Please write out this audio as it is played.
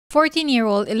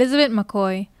14-year-old Elizabeth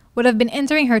McCoy would have been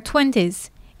entering her 20s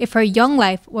if her young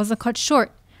life wasn't cut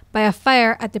short by a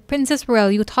fire at the Princess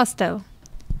Royal Youth Hostel.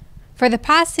 For the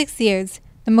past 6 years,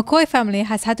 the McCoy family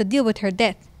has had to deal with her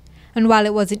death, and while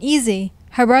it wasn't easy,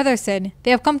 her brother said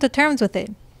they have come to terms with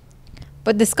it.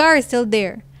 But the scar is still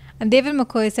there, and David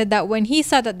McCoy said that when he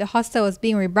saw that the hostel was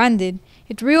being rebranded,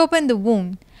 it reopened the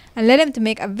wound and led him to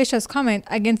make a vicious comment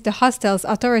against the hostel's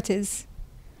authorities.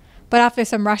 But after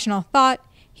some rational thought,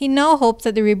 he now hopes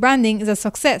that the rebranding is a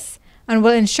success and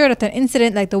will ensure that an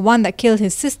incident like the one that killed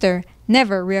his sister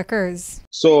never reoccurs.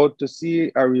 So to see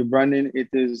a rebranding, it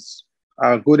is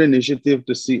a good initiative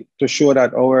to show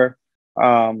that our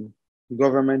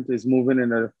government is moving in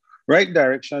the right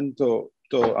direction to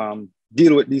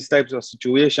deal with these types of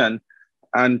situations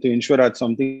and to ensure that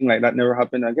something like that never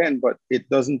happen again. But it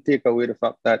doesn't take away the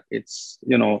fact that it's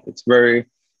very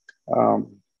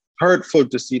hurtful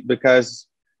to see it, because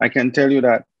I can tell you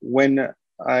that when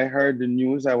I heard the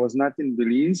news, I was not in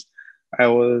Belize. I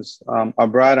was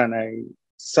abroad, and I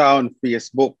saw on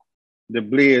Facebook the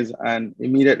blaze, and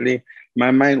immediately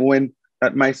my mind went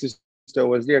that my sister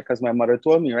was there because my mother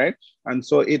told me, right? And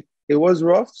so it was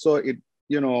rough. So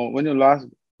when you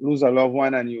lose a loved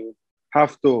one and you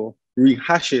have to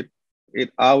rehash it, it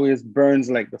always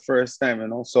burns like the first time,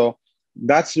 So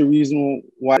that's the reason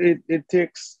why it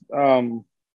takes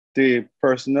the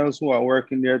personnel who are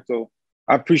working there to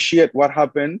appreciate what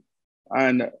happened,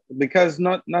 and because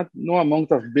no amount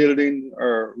of building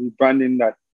or rebranding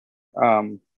that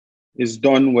is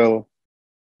done will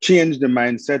change the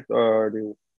mindset or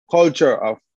the culture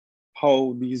of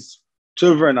how these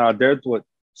children are dealt with.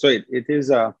 So it is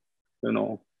a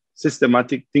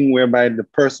systematic thing whereby the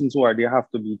persons who are there have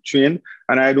to be trained,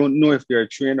 and I don't know if they're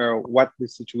trained or what the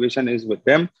situation is with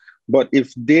them, but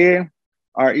if they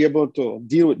are able to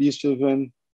deal with these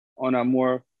children on a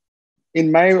more,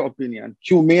 in my opinion,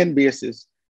 humane basis,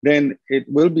 then it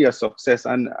will be a success.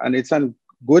 And it's a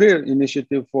good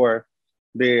initiative for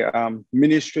the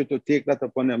ministry to take that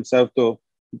upon themselves to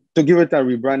give it a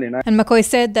rebranding. And McCoy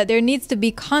said that there needs to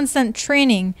be constant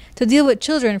training to deal with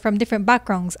children from different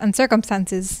backgrounds and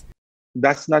circumstances.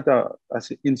 That's not an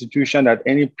institution that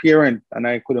any parent, and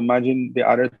I could imagine the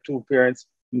other two parents,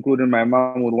 including my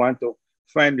mom, would want to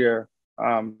find their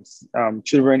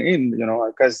children in,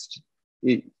 because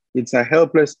it's a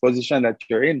helpless position that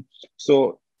you're in.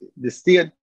 So the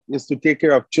state is to take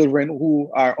care of children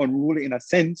who are unruly in a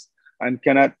sense and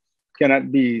cannot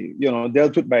be,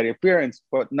 dealt with by their parents,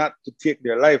 but not to take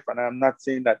their life. And I'm not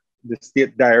saying that the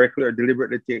state directly or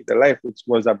deliberately take their life, which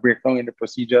was a breakdown in the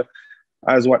procedure,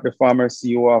 as what the former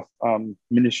CEO of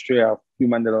Ministry of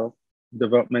Human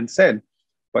Development said.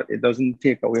 But it doesn't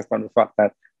take away from the fact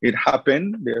that it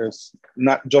happened. There's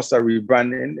not just a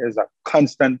rebranding, there's a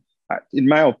constant, in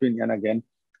my opinion, again,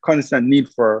 constant need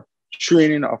for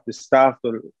training of the staff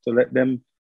to let them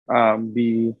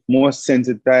be more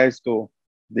sensitized to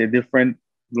the different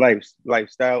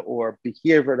lifestyle or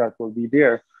behavior that will be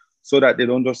there, so that they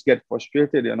don't just get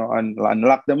frustrated, and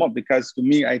lock them up. Because to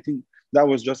me, I think that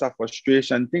was just a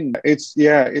frustration thing.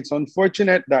 It's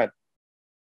unfortunate that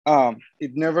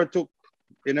it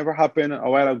never happened a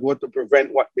while ago to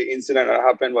prevent what the incident that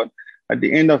happened. But at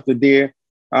the end of the day,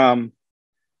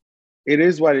 it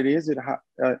is what it is.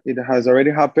 It has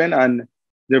already happened, and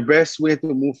the best way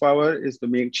to move forward is to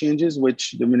make changes,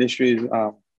 which the ministry is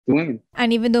doing.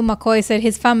 And even though McCoy said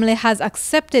his family has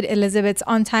accepted Elizabeth's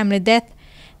untimely death,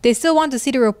 they still want to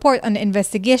see the report on the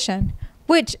investigation,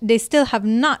 which they still have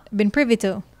not been privy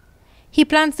to. He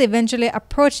plans to eventually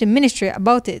approach the ministry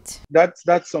about it.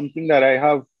 That's something that I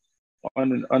have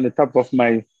on the top of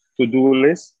my to-do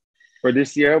list for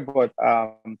this year, but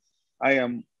I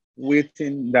am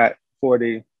waiting that for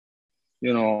the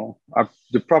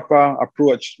proper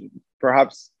approach.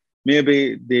 Perhaps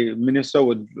maybe the minister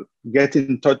would get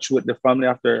in touch with the family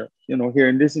after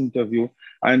hearing this interview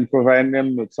and provide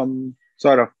them with some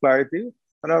sort of clarity.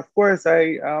 And of course,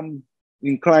 I am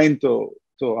inclined to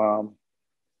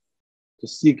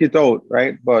seek it out,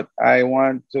 right? But I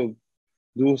want to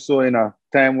do so in a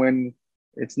time when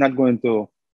it's not going to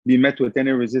be met with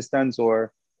any resistance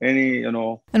or any.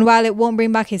 And while it won't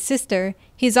bring back his sister,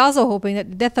 he's also hoping that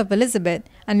the death of Elizabeth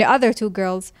and the other two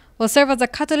girls will serve as a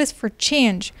catalyst for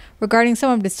change regarding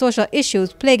some of the social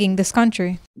issues plaguing this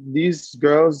country. These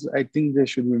girls, I think they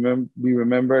should be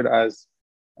remembered as,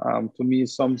 to me,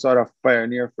 some sort of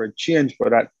pioneer for change for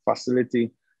that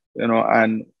facility,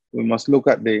 and we must look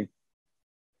at the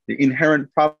inherent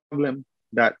problem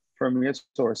that permeates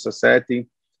our society,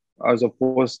 as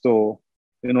opposed to,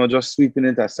 just sweeping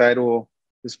it aside, or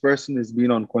this person is being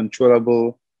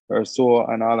uncontrollable or so,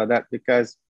 and all of that,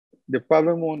 because the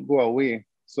problem won't go away.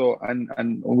 So, and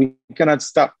we cannot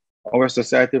stop our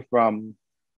society from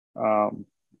um,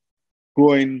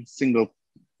 growing single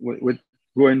with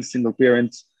growing single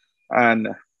parents and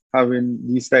having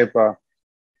these type of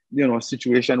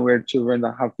situation where children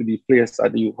have to be placed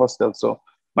at the youth hostel. So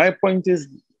my point is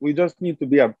we just need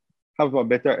to have a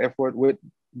better effort with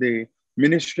the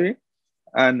ministry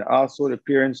and also the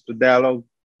parents to dialogue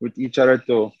with each other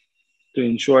to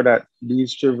ensure that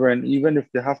these children, even if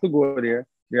they have to go there,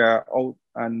 they are out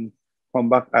and come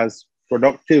back as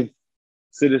productive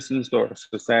citizens to our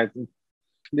society.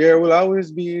 There will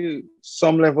always be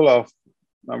some level of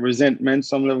resentment,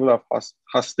 some level of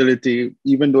hostility,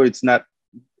 even though it's not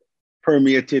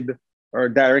permeated or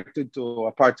directed to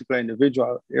a particular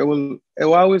individual. It will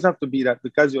always have to be that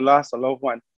because you lost a loved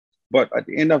one. But at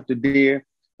the end of the day,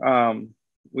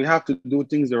 we have to do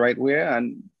things the right way.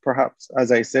 And perhaps,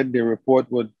 as I said, the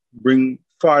report would bring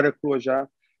further closure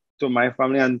to my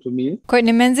family and to me.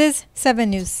 Courtney Menzies, 7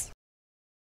 News.